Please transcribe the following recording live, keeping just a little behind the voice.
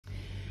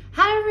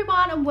Hi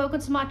everyone and welcome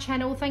to my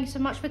channel. Thanks so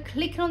much for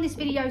clicking on this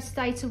video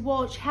today to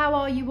watch. How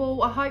are you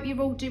all? I hope you're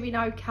all doing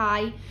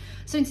okay.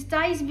 So in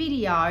today's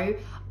video,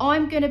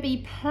 I'm going to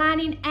be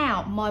planning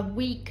out my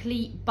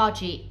weekly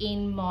budget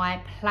in my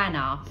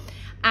planner,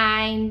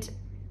 and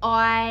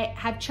I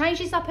have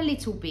changed this up a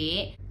little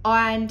bit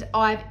and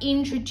I've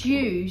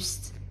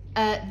introduced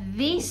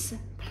this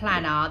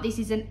planner. This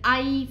is an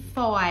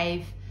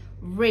A5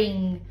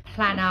 ring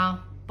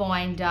planner,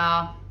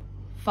 binder,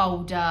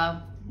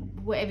 folder,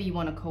 whatever you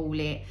want to call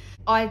it.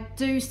 I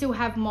do still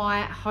have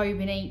my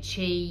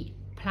Hobonichi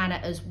planner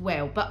as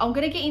well, but I'm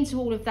going to get into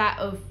all of that,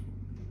 of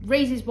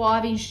reasons why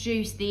I've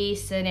introduced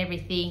this and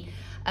everything,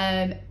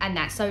 and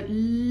that. So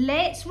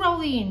let's roll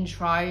the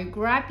intro.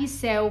 Grab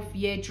yourself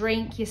your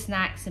drink, your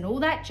snacks and all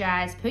that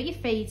jazz, put your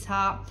feet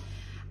up,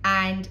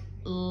 and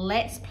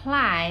let's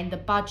plan the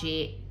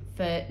budget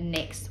for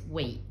next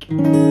week.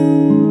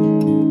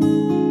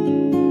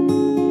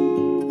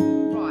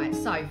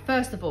 So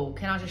first of all,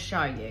 can I just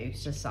show you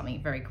just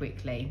something very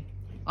quickly?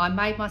 I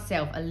made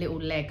myself a little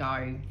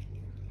Lego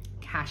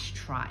cash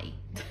tray.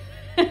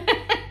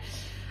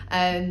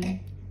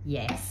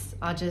 Yes,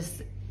 I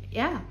just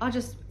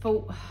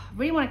thought, I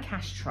really want a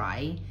cash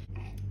tray,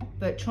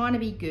 but trying to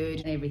be good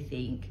and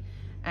everything.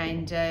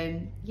 And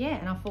yeah,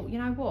 and I thought, you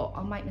know what,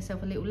 I'll make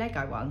myself a little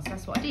Lego one. So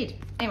that's what I did.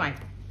 Anyway,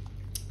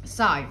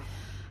 so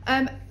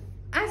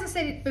as I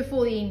said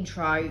before the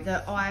intro,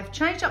 that I've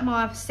changed up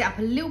my setup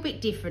a little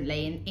bit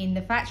differently in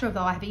the factor of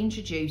that I have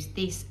introduced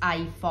this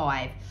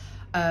A5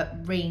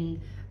 ring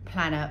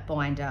planner,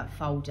 binder,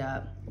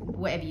 folder,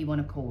 whatever you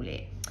want to call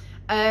it.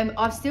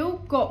 I've still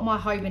got my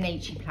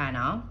Hobonichi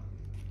planner,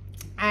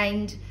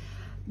 and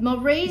my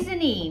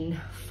reasoning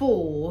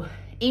for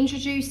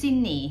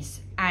introducing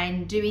this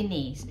and doing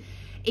this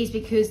is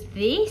because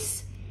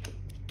this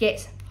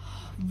gets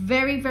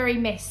very, very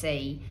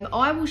messy.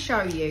 I will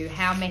show you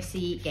how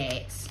messy it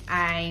gets,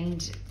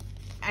 and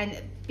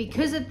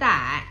because of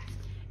that,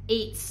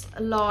 it's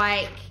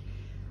like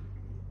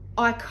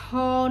I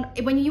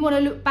can't, when you want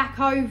to look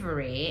back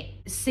over it,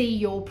 see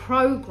your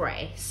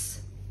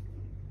progress.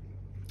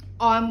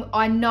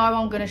 I know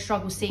I'm going to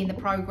struggle seeing the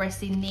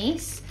progress in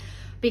this,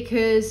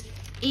 because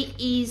it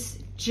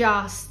is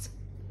just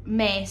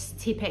mess,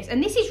 Tipex,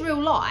 and this is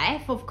real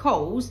life, of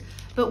course.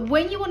 But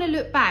when you want to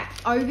look back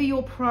over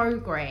your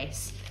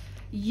progress,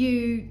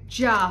 I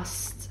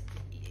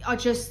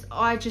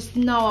just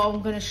know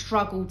I'm going to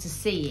struggle to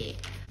see it.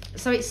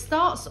 So it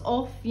starts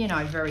off, you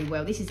know, very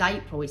well. This is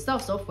April. It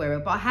starts off very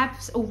well, but I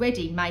have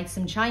already made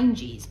some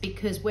changes,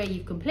 because where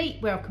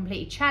I've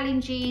completed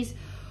challenges,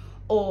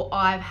 or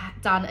I've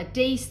done a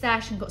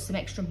D-stash and got some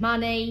extra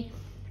money,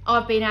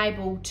 I've been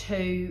able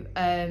to,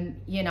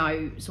 you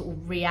know, sort of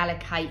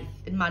reallocate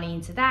money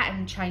into that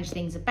and change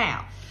things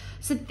about.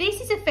 So this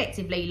is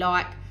effectively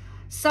like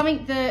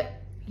something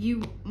that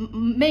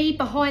me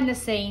behind the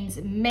scenes,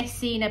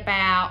 messing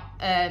about,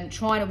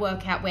 trying to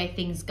work out where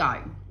things go.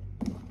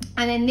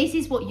 And then this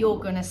is what you're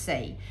gonna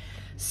see.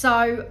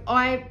 So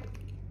I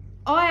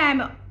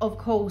am, of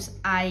course,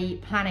 a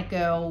planner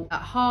girl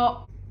at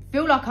heart.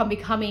 Feel like I'm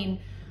becoming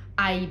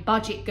a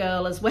budget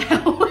girl as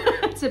well,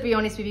 to be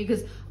honest with you,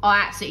 because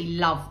I absolutely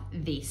love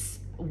this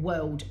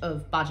world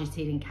of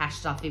budgeting and cash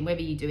stuffing,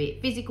 whether you do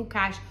it physical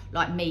cash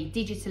like me,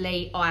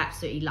 digitally. I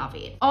absolutely love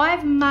it.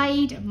 I've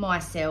made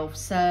myself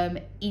some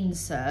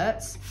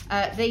inserts.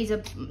 These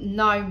are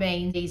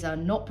these are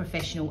not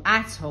professional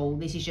at all.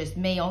 This is just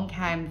me on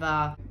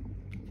Canva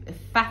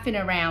faffing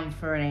around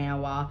for an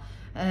hour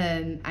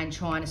and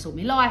trying to sort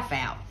my life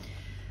out.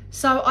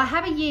 So I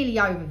have a yearly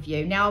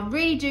overview. Now I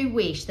really do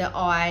wish that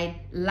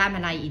I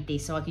laminated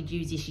this so I could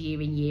use this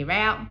year in, year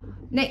out.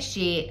 Next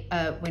year,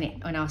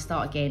 when I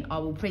start again, I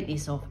will print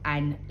this off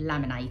and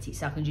laminate it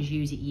so I can just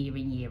use it year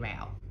in, year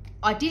out.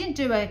 I didn't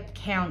do a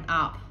count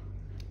up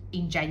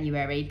in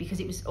January because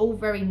it was all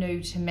very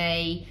new to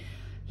me,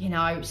 you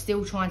know,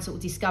 still trying to sort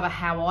of discover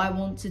how I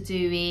want to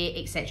do it,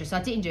 etc. So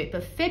I didn't do it,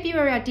 but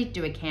February I did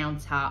do a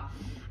count up.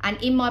 And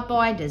in my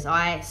binders,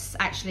 I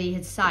actually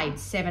had saved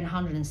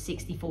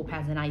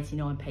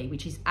 £764.89,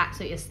 which is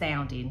absolutely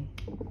astounding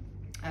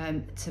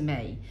to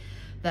me.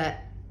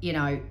 That, you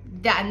know,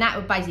 that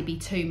would basically be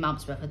 2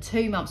 months worth.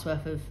 2 months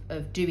worth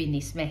of doing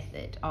this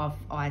method.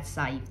 I'd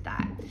saved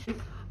that.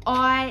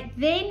 I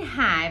then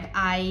have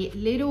a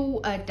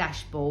little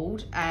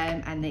dashboard,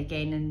 and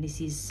again, and this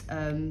is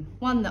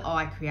one that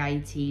I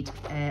created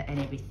and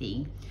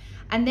everything.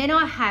 And then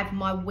I have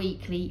my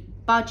weekly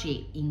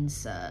budget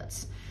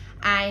inserts.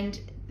 And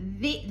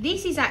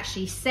this is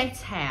actually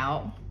set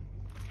out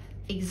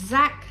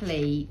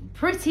exactly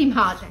pretty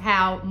much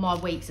how my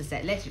weeks are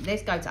set.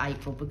 Let's go to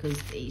April, because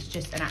it's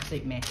just an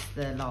absolute mess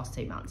the last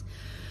 2 months.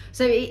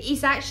 So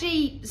it's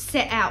actually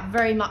set out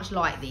very much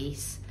like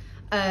this.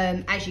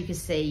 As you can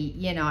see,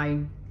 you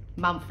know,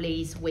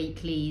 monthlies,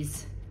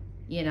 weeklies,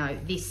 you know,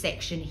 this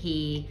section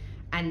here,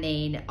 and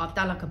then I've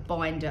done like a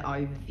binder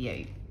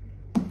overview.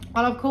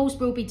 Well, of course,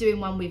 we'll be doing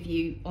one with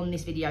you on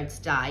this video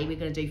today. We're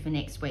going to do for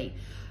next week.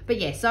 But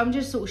yeah, so I'm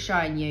just sort of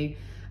showing you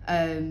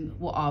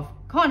what I've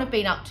kind of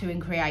been up to and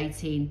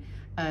creating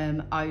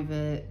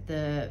over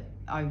the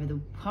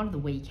kind of the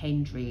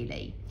weekend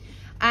really.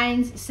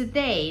 And so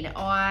then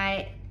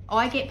I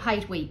get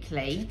paid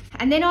weekly,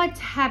 and then I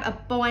have a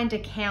binder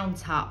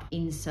count up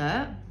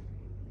insert,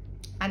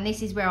 and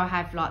this is where I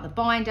have like the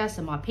binder,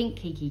 so my pink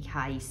Kikki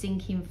K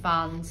sinking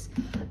funds,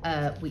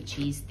 which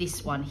is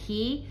this one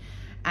here,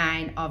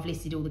 and I've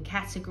listed all the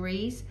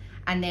categories.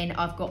 And then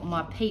I've got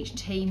my Peach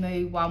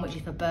Temu one, which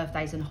is for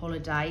birthdays and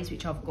holidays,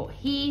 which I've got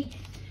here.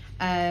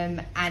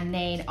 And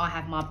then I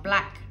have my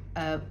black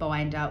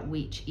binder,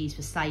 which is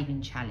for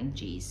saving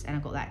challenges, and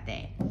I've got that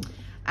there.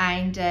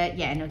 And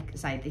yeah, and like I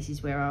say, this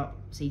is where I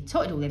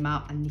totted all them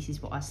up, and this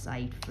is what I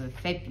saved for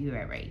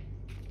February.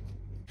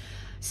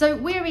 So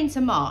we're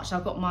into March.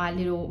 I've got my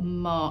little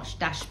March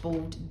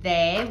dashboard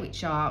there,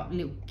 which are a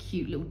little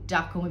cute little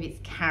duck on with its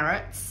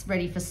carrots,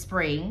 ready for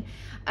spring.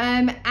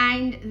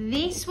 And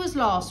this was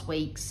last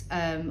week's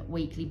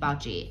weekly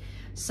budget.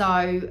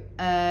 So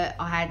I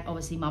had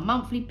obviously my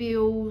monthly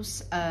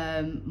bills,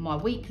 my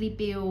weekly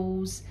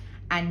bills,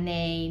 and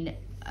then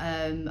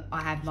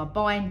I have my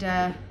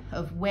binder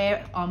of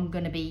where I'm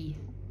going to be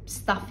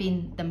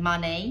stuffing the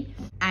money.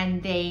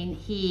 And then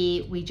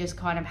here we just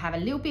kind of have a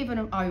little bit of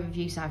an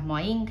overview. So I have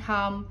my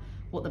income,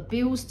 what the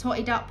bills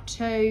totted up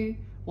to,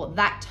 what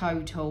that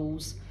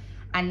totals,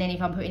 and then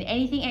if I'm putting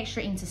anything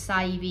extra into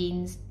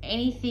savings,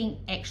 anything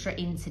extra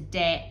into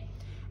debt,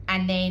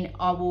 and then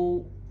I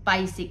will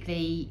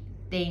basically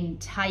then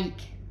take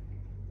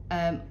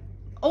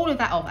all of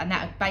that off, and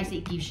that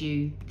basically gives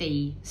you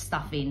the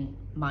stuffing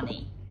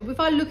money. If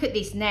I look at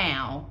this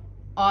now,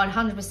 I'd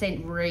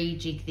 100%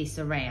 rejig this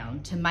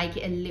around to make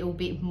it a little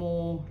bit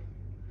more,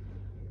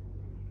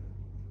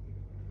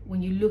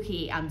 when you look at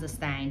it,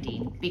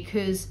 understanding,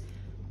 because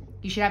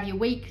you should have your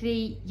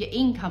weekly, your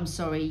income,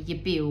 sorry, your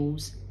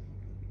bills,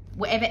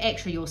 whatever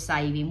extra you're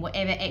saving,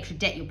 whatever extra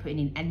debt you're putting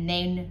in, and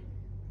then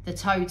the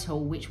total,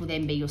 which will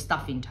then be your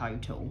stuffing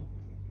total.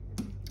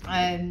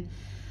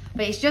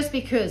 But it's just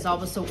because I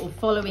was sort of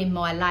following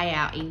my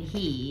layout in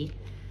here,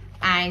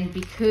 and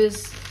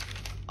because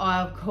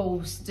I of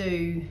course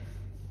do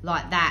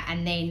like that,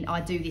 and then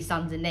I do this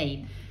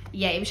underneath.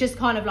 Yeah, it was just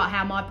kind of like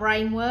how my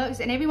brain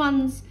works, and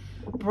everyone's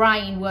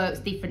brain works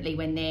differently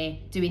when they're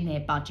doing their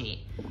budget,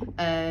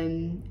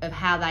 of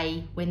how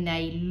they, when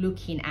they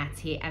looking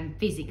at it and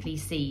physically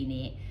seeing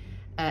it.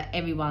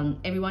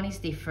 Everyone is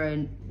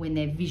different when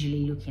they're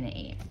visually looking at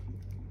it.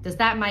 Does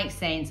that make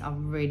sense? I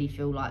really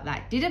feel like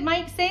that didn't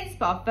make sense,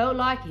 but I felt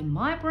like in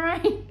my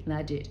brain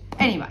that did.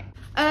 Anyway,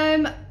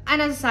 and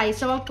as I say,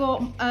 so I've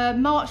got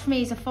March for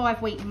me is a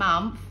 5-week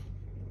month.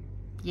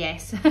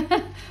 Yes,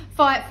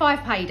 five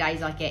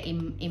paydays I get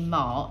in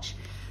March.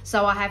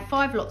 So I have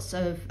 5 lots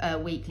of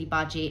weekly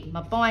budget,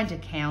 my binder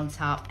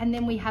count up, and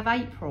then we have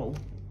April.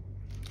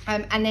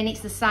 And then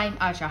it's the same.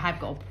 Actually, I've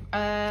got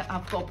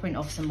to print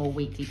off some more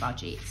weekly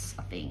budgets.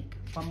 I think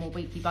one more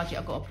weekly budget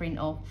I've got to print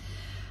off.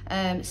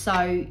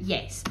 So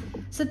yes,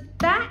 so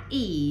that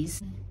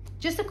is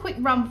just a quick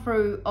run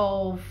through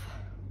of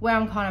where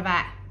I'm kind of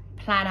at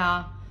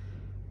planner,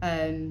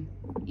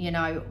 you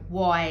know,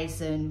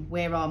 wise, and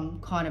where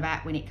I'm kind of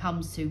at when it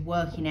comes to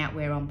working out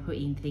where I'm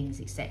putting things,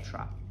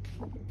 etc.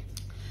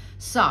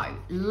 So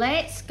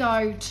let's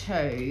go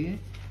to,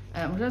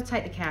 I'm going to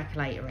take the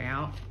calculator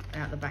out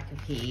the back of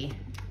here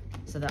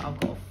so that I've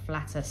got a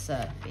flatter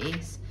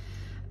surface,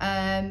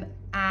 and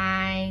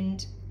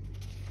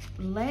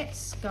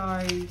let's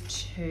go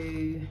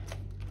to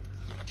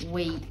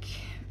week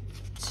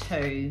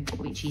 2,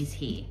 which is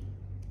here,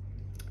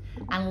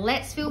 and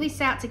let's fill this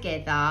out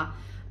together.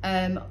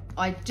 I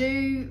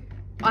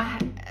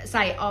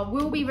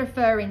will be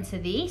referring to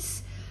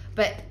this,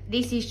 but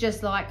this is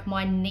just like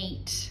my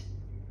neat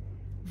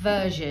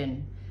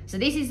version. So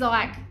this is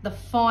like the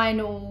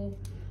final,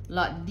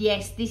 like,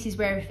 yes, this is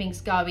where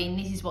everything's going,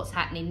 this is what's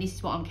happening, this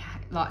is what I'm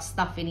like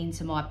stuffing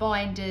into my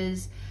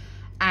binders,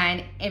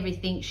 and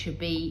everything should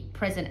be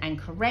present and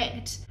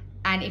correct.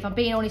 And if I'm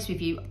being honest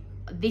with you,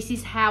 this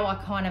is how I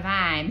kind of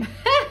am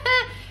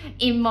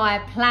in my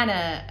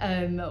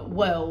planner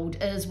world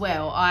as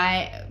well.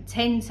 I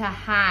tend to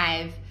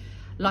have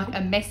like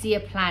a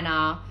messier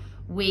planner,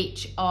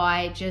 which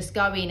I just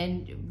go in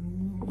and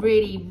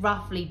really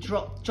roughly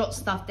jot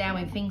stuff down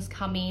when things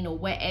come in or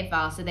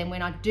whatever. So then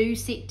when I do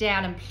sit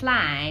down and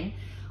plan,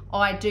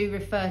 I do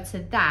refer to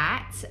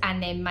that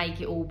and then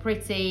make it all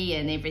pretty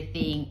and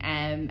everything,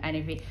 and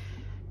everything.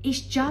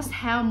 It's just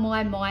how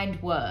my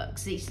mind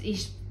works. It's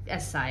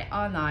as I say,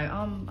 I know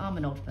I'm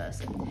an odd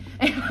person.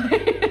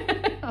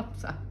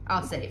 So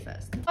I'll say it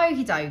first.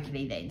 Okie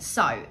dokie then.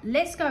 So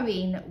let's go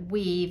in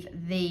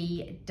with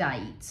the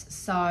dates.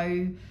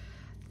 So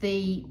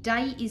the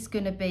date is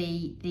going to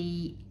be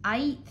the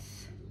 8th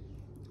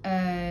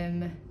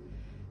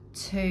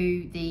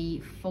to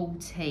the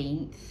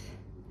 14th,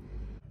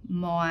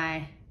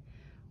 my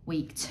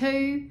week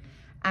 2,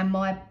 and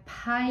my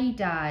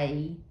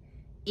payday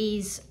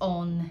is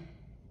on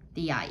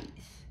the 8th.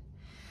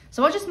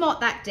 So I'll just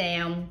mark that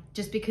down,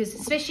 just because,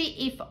 especially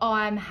if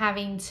I'm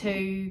having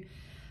to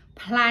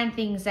plan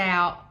things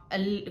out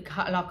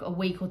like a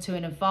week or 2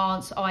 in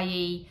advance,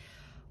 i.e.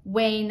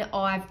 when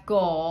I've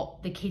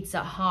got the kids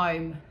at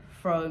home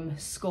from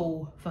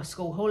school for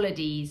school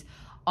holidays,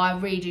 I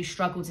really do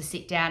struggle to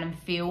sit down and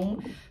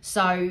film.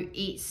 So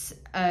it's,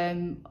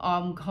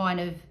 I'm kind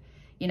of,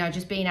 you know,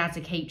 just being able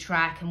to keep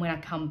track, and when I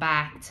come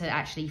back to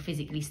actually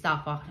physically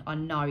stuff, I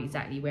know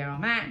exactly where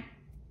I'm at.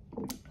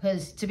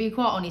 Because to be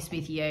quite honest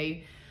with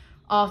you,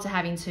 after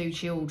having 2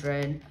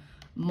 children,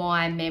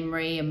 my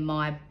memory and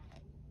my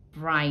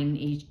brain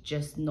is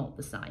just not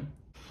the same.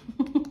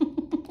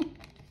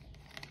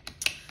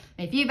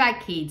 If you've had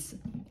kids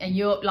and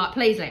you're like,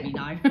 please let me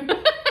know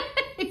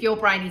if your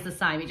brain is the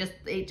same.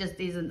 It just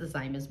isn't the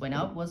same as when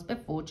I was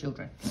before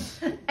children.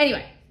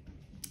 Anyway,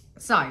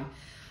 so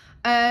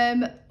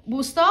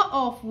we'll start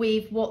off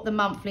with what the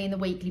monthly and the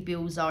weekly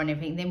bills are and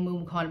everything, then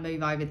we'll kind of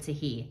move over to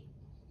here.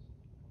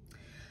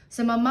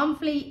 So my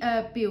monthly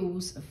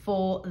bills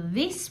for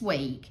this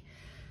week.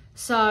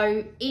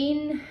 So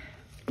in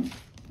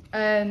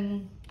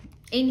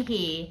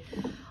here,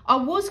 I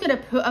was going to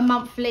put a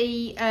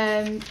monthly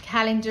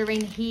calendar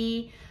in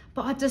here,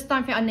 but I just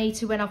don't think I need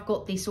to when I've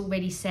got this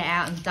already set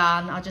out and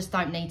done. I just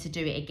don't need to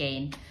do it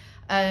again.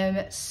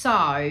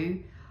 So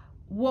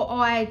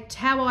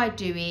how I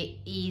do it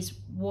is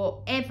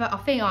whatever, I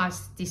think I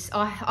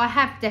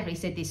have definitely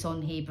said this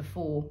on here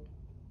before.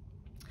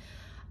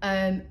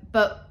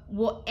 But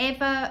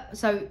whatever,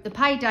 so the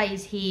payday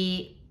is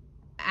here,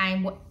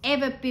 and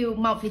whatever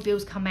monthly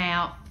bills come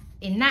out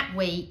in that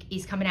week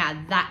is coming out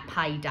of that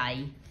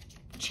payday,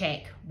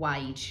 check,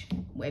 wage,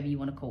 whatever you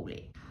want to call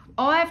it.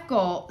 I've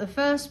got, the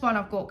first one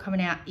I've got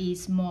coming out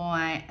is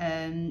my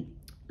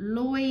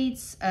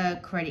Lloyds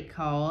credit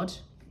card,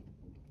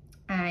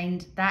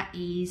 and that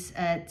is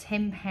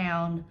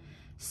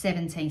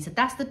 £10.17. So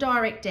that's the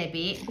direct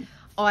debit.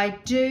 I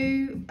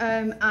do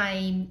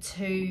aim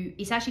to,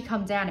 it's actually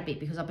come down a bit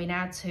because I've been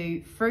able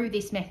to, through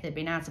this method,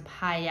 been able to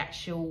pay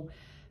actual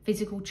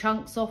physical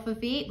chunks off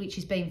of it, which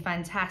has been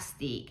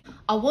fantastic.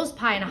 I was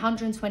paying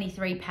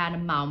 £123 a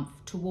month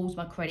towards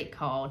my credit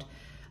card,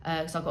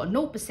 because I've got a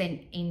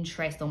 0%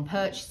 interest on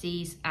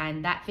purchases,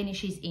 and that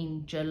finishes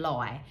in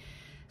July.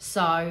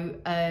 So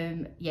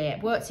yeah,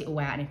 it worked it all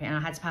out and everything, and I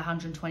had to pay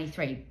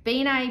 123.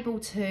 Being able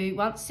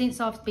to,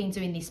 since I've been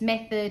doing this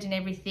method and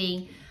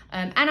everything,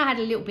 and I had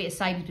a little bit of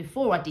savings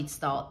before I did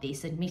start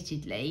this,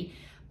 admittedly,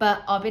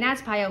 but I've been able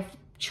to pay off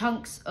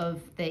chunks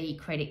of the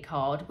credit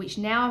card, which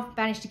now I've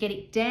managed to get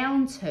it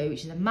down to,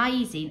 which is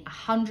amazing,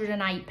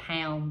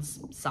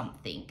 £108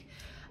 something.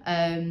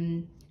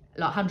 Like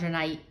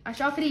 108,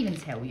 actually I could even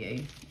tell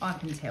you, I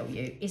can tell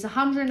you, it's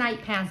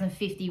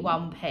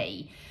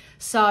 £108.51.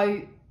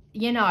 So,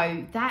 you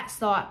know,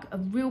 that's like a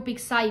real big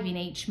saving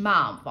each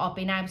month I've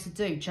been able to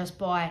do just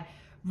by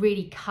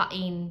really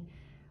cutting,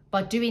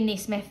 by doing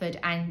this method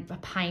and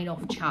paying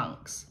off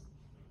chunks.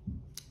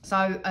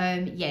 So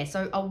yeah,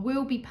 so I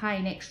will be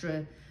paying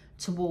extra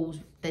towards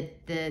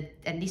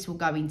and this will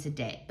go into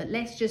debt, but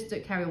let's just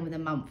carry on with the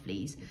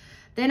monthlies.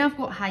 Then I've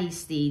got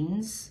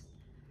Hastings,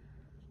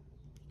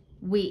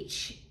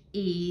 which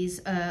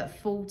is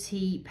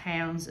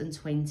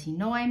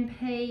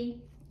 £40.29,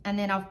 and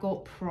then I've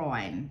got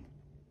Prime,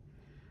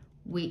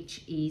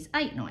 which is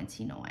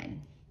 £8.99.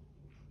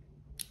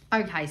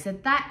 Okay, so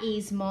that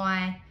is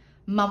my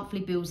monthly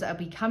bills that will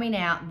be coming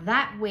out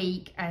that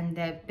week, and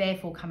they're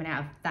therefore coming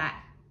out of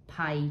that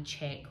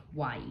paycheck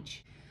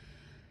wage.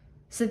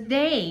 So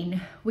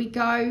then we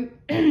go,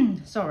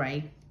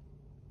 sorry.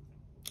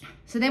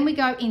 So then we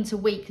go into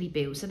weekly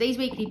bills. So these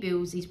weekly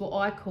bills is what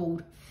I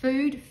called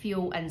food,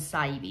 fuel and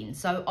savings.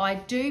 So I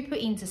do put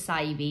into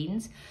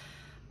savings,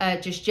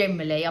 just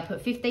generally, I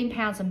put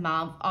 £15 a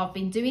month. I've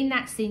been doing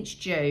that since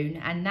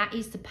June, and that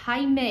is to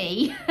pay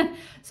me.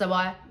 So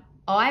I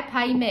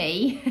pay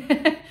me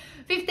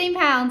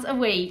 £15 a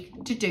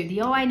week to do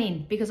the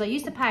ironing, because I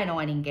used to pay an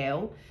ironing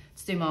girl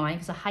to do mine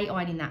because I hate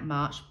ironing that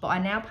much, but I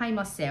now pay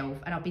myself,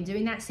 and I've been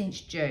doing that since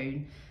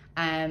June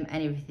and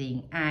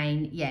everything.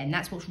 And yeah, and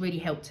that's what's really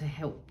helped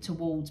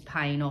towards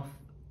paying off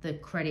the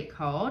credit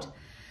card.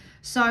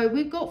 So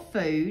we've got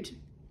food,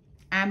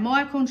 and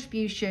my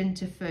contribution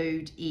to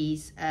food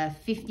is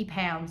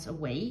 £50 a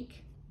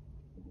week.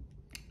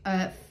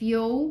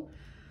 Fuel,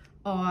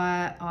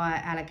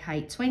 I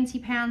allocate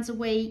 £20 a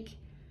week,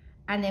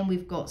 and then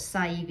we've got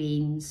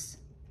savings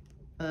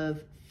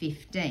of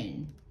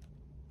 15.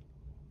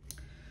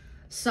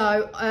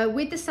 So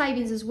with the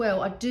savings as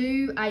well, I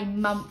do a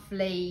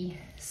monthly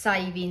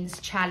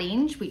savings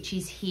challenge, which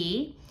is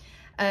here.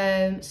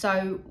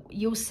 So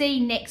you'll see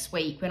next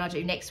week, when I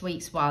do next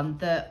week's one,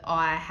 that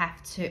I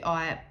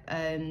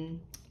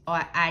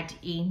add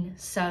in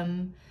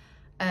some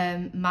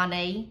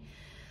money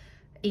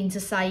into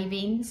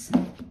savings,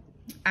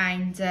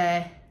 and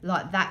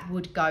like that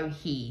would go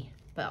here.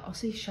 But I'll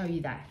show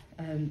you that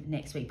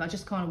next week. But I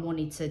just kind of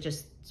wanted to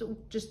just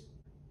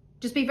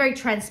be very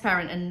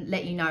transparent and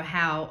let you know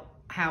how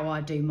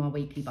I do my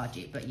weekly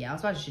budget. But yeah, I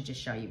suppose I should just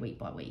show you week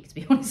by week, to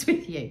be honest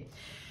with you.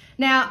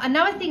 Now,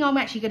 another thing I'm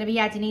actually going to be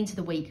adding into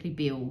the weekly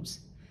bills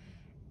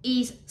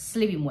is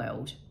Slimming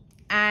World.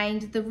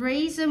 And the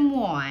reason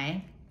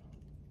why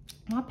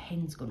my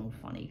pen's gone all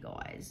funny,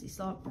 guys. It's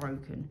like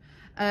broken.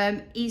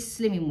 Is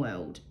Slimming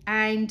World.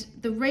 And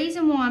the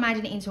reason why I'm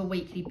adding it into a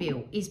weekly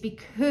bill is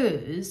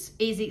because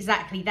it's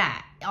exactly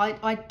that.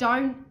 I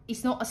don't,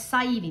 it's not a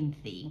saving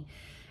thing.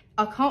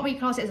 I can't really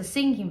class it as a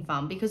sinking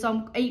fund because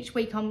each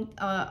week I'm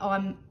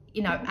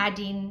you know,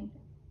 adding,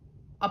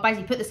 I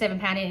basically put the £7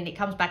 in and it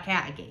comes back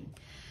out again.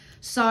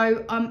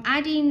 So I'm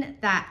adding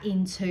that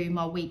into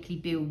my weekly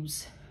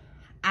bills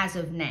as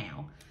of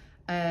now.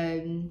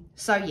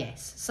 So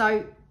yes,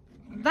 so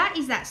that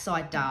is that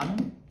side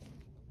done.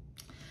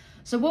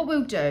 So what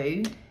we'll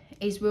do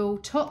is we'll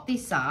top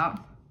this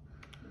up.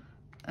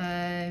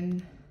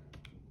 And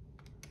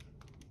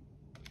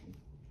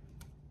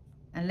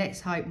let's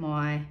hope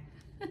my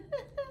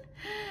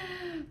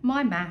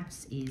my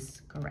maths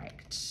is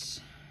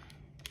correct.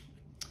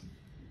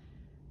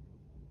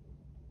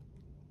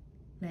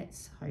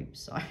 Let's hope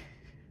so.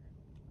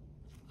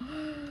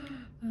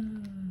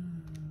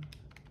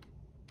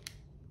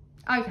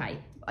 Okay,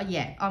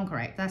 yeah, I'm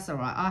correct. That's all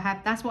right.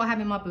 That's what I have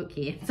in my book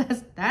here.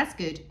 That's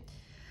good.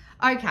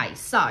 Okay,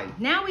 so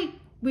now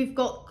we've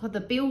got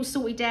the bills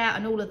sorted out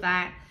and all of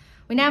that.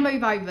 We now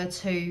move over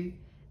to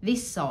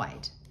this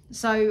side.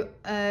 So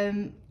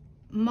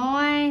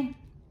my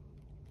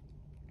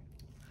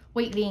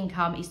weekly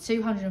income is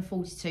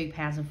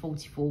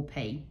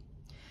 £242.44.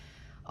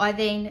 I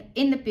then,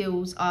 in the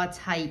bills, I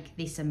take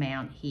this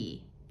amount here.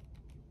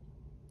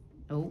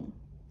 Oh,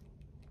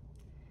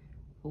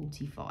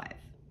 45.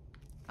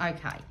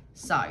 Okay,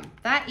 so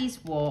that is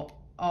what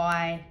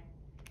I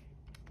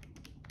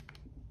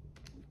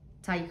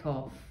take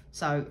off.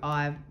 So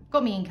I've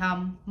got my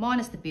income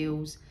minus the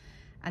bills,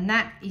 and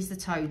that is the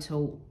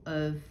total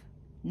of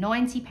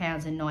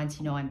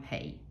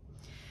 £90.99.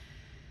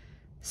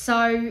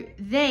 So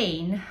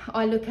then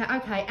I look at,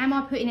 okay, am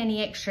I putting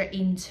any extra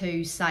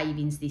into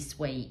savings this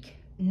week?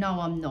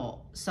 No, I'm not.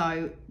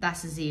 So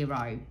that's a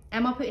 0.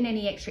 Am I putting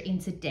any extra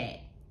into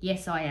debt?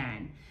 Yes, I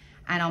am.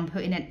 And I'm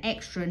putting an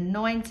extra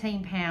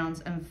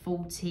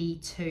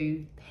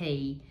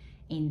 £19.42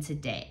 into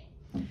debt.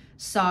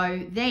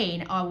 So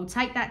then I will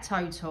take that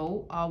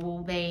total. I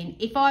will then,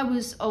 if I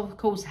was of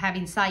course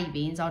having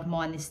savings, I'd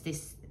minus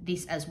this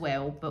as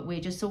well, but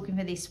we're just talking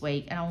for this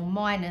week, and I will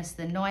minus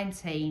the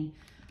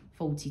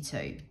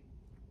 19.42,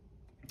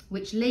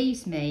 which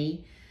leaves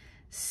me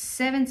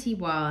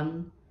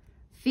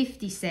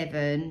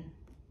 71.57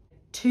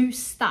 to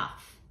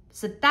stuff.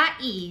 So that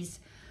is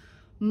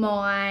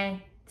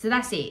my, so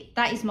that's it.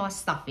 That is my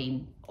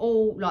stuffing.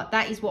 All like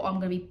that is what I'm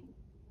going to be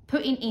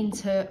putting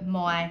into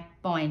my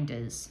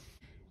binders.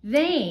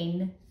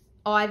 Then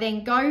I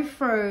then go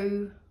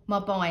through my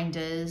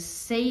binders,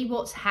 see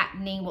what's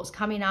happening, what's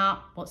coming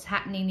up, what's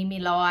happening in my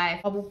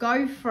life. I will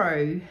go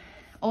through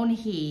on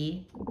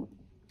here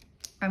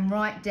and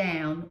write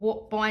down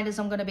what binders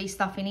I'm going to be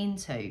stuffing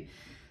into.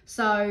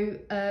 So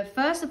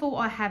first of all,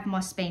 I have my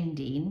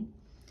spending,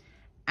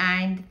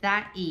 and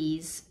that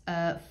is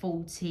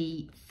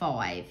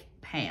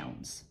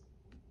 £45.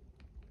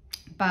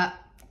 But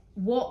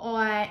what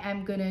I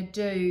am going to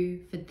do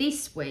for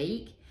this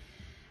week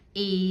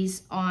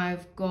is I'm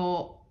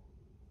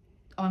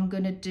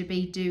going to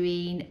be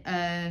doing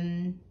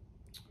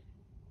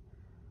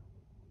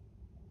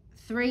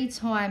 3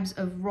 times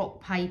of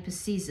rock, paper,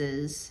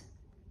 scissors,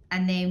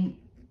 and then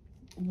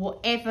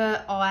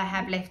whatever I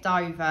have left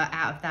over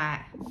out of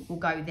that will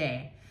go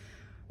there.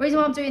 The reason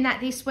why I'm doing that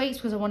this week is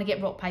because I want to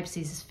get rock, paper,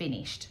 scissors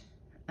finished.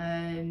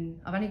 I've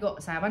only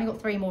got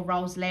 3 more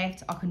rolls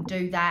left. I can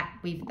do that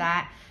with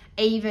that.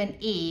 Even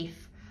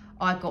if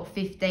I got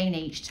 15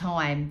 each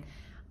time,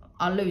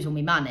 I'll lose all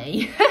my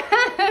money,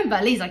 but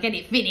at least I get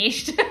it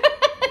finished.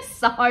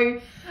 So,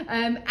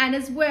 and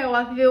as well,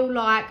 I feel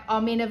like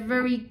I'm in a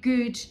very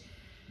good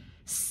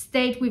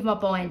stead with my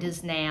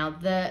binders now,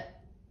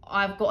 that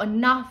I've got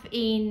enough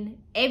in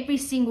every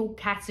single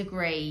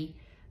category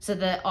so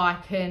that I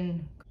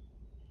can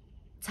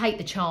take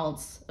the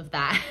chance of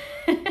that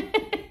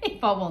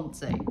if I want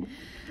to.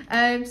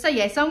 So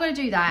yeah, so I'm going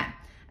to do that,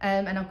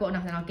 and I've got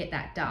enough, and I'll get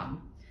that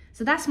done.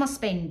 So that's my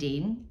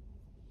spending.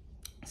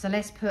 So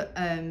let's put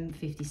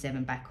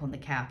 57 back on the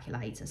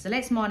calculator. So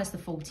let's minus the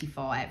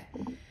 45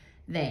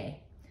 there.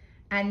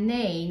 And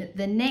then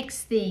the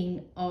next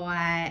thing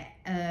I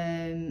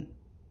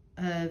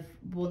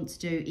want to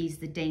do is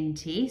the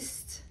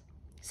dentist.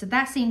 So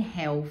that's in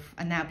health,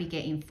 and that'll be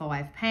getting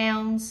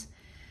 £5.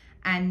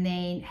 And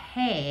then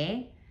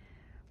hair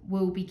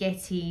will be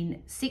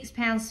getting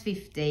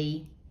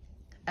 £6.50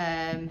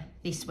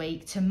 this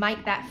week to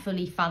make that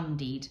fully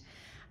funded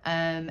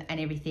and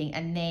everything.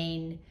 And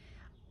then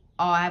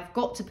I've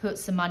got to put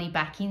some money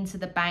back into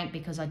the bank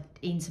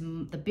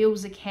into the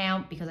bills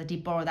account, because I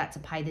did borrow that to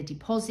pay the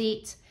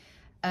deposit.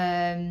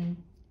 But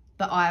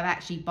I've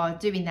actually, by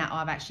doing that,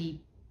 I've actually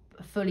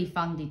fully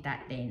funded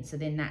that then. So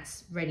then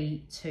that's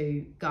ready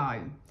to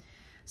go.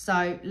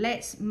 So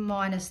let's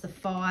minus the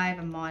 5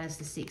 and minus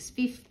the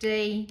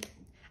 650.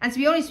 And to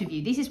be honest with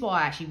you, this is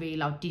why I actually really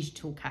love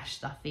digital cash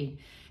stuffing.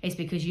 It's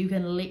because you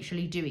can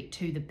literally do it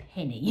to the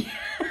penny.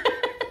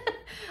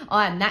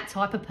 I am that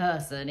type of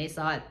person. It's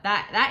like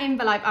that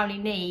envelope only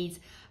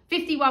needs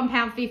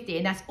 £51.50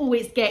 and that's all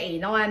it's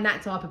getting. I am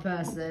that type of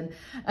person.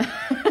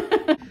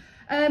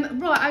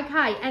 Right,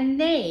 okay, and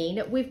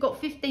then we've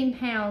got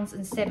 £15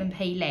 and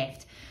 7p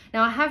left.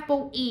 Now I have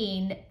bought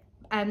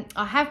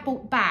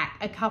back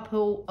a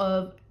couple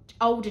of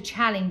older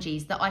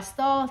challenges that I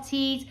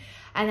started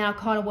and then I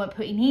kind of weren't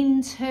putting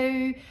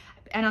into,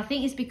 and I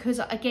think it's because,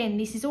 again,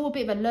 this is all a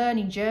bit of a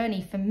learning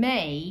journey for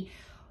me,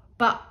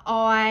 but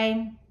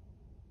I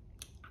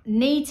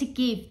need to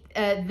give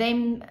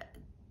them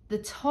the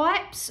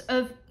types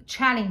of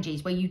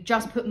challenges where you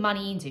just put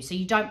money into, so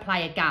you don't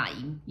play a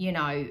game, you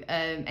know,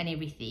 and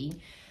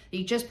everything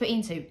you just put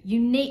into.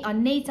 I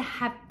need to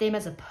have them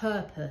as a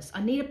purpose.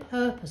 I need a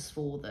purpose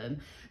for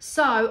them.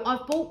 So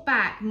I've bought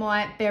back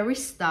my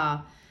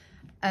Barista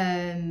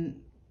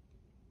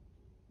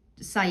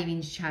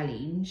savings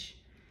challenge,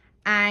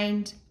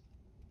 and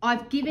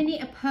I've given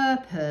it a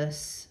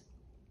purpose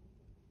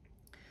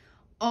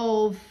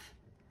of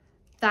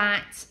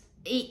that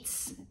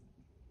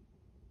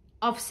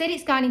I've said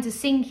it's going into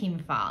sinking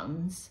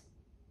funds,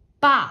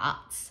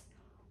 but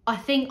I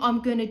think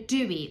I'm going to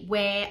do it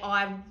where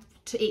I'm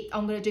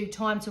going to do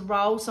time to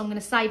roll. So I'm going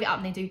to save it up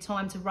and then do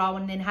time to roll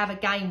and then have a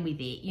game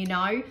with it, you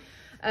know.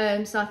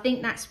 So I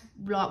think that's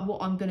like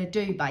what I'm going to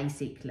do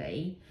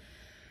basically.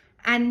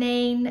 And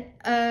then,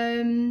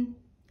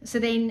 so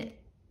then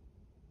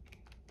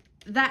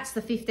that's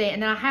the 15.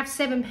 And then I have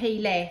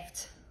 7p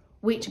left,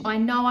 which I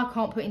know I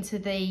can't put into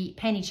the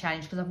penny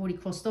challenge because I've already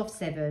crossed off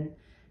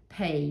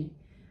 7p.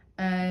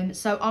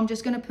 So I'm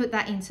just going to put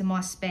that into my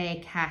spare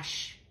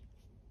cash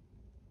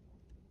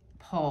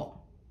pot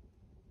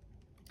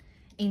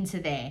into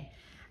there.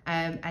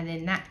 And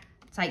then that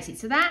takes it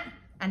to that,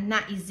 and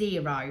that is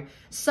 0.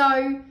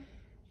 So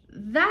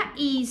that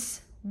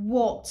is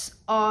what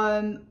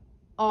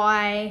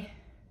I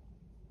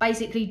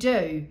basically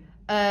do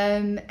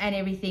and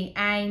everything.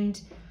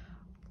 And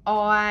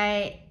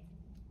I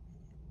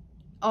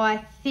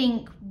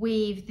think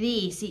with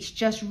this, it's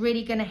just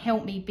really going to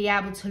help me be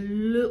able to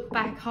look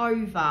back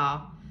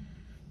over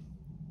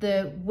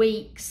the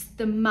weeks,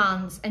 the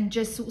months, and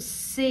just sort of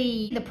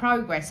see the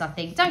progress, I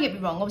think. Don't get me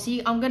wrong,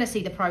 obviously I'm going to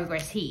see the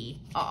progress here,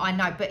 I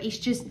know, but it's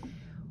just,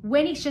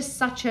 when it's just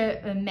such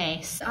a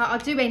mess, I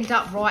do end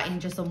up writing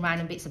just on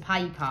random bits of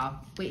paper,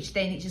 which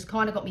then it just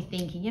kind of got me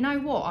thinking, you know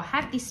what, I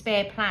have this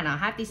spare planner, I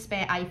have this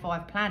spare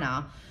A5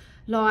 planner,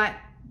 like,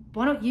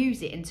 why not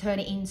use it and turn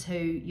it into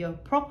your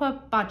proper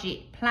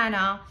budget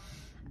planner,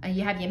 and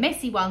you have your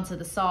messy one to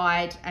the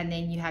side, and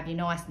then you have your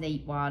nice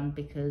neat one,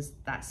 because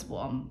that's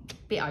what I'm a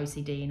bit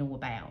OCD and all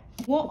about.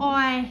 What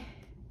I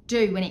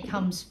do when it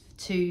comes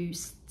to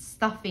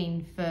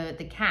stuffing for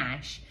the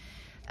cash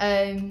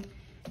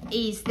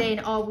is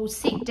then I will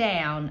sit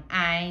down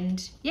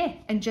and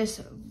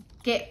just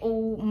get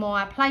all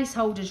my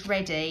placeholders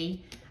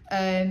ready,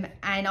 and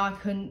I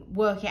can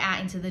work it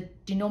out into the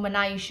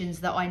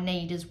denominations that I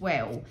need as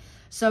well.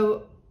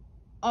 So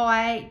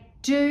I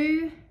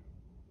do,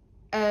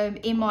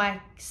 in my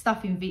cash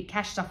stuffing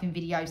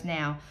videos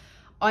now,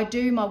 I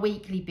do my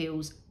weekly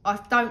bills. I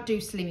don't do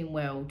Slimming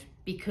World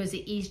because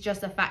it is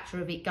just a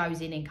factor of it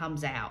goes in and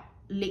comes out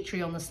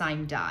literally on the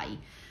same day.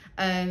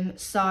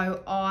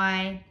 So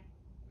I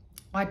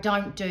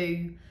don't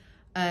do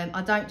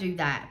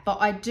that, but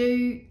I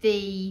do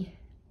the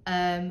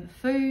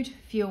food,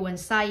 fuel and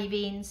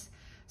savings.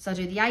 So I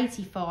do the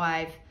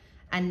 85,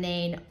 and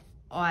then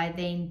I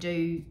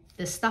do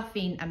the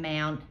stuffing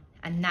amount,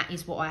 and that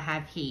is what I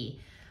have here,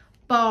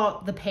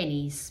 bar the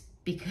pennies,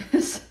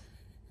 because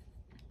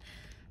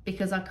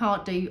I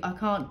can't do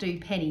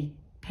penny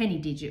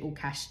digital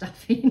cash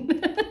stuffing.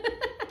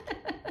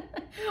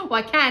 Well,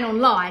 I can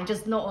online,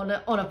 just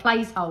not on a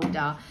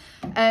placeholder.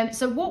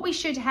 So what we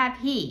should have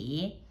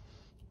here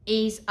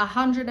is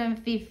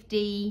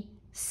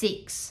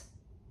 156.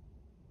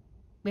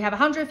 We have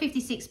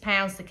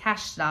 £156 to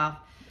cash stuff,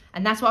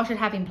 and that's what I should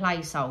have in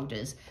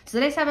placeholders. So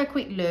let's have a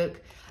quick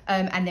look,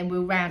 and then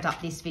we'll round up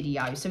this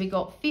video. So we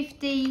got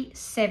 50,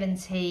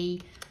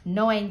 70,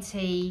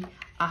 90,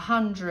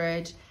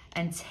 100,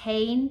 and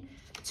 10,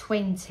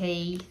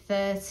 20,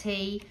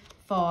 30,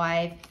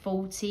 5,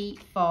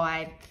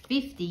 45,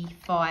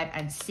 55,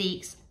 and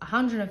 6,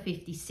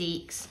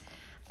 156,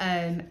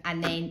 and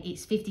then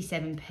it's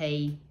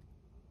 57p,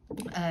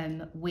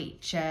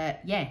 which,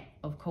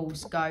 of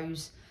course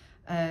goes,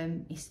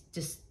 it's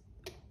just,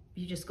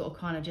 you just got to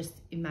kind of just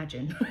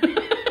imagine.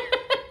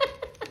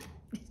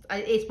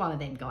 It's one of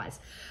them, guys.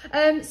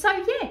 So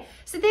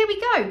there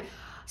we go.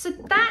 So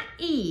that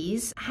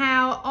is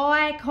how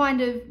I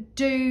kind of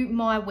do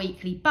my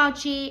weekly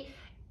budget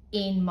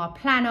in my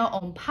planner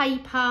on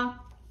paper.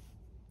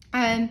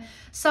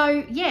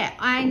 So yeah,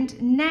 and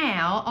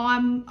now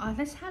I'm,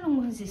 how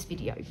long has this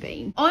video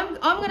been? I'm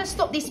going to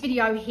stop this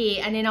video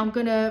here, and then I'm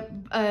going to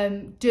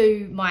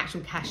do my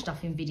actual cash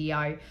stuffing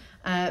video,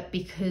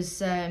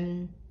 because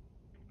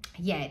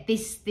yeah,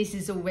 this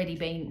has already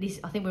been,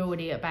 I think we're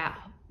already about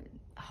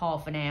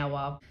half an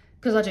hour.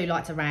 because I do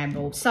like to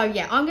ramble. So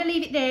yeah, I'm going to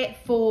leave it there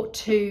for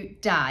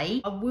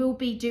today. I will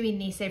be doing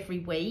this every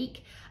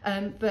week,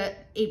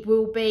 but it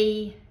will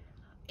be,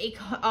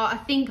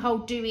 I think I'll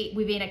do it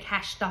within a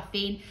cash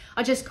stuffing.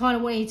 I just kind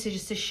of wanted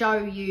to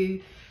show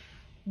you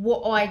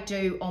what I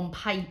do on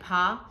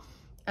paper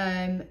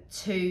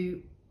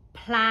to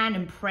plan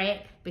and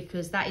prep,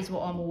 because that is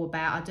what I'm all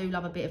about. I do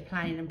love a bit of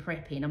planning and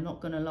prepping, I'm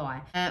not gonna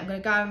lie. I'm gonna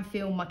go and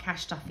film my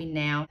cash stuffing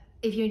now.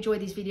 If you enjoyed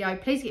this video,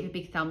 please give it a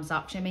big thumbs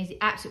up. It means the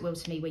absolute world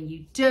to me when you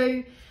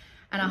do.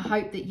 And I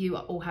hope that you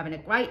are all having a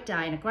great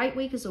day and a great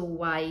week as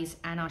always,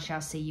 and I shall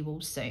see you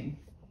all soon.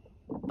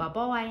 Bye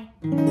bye.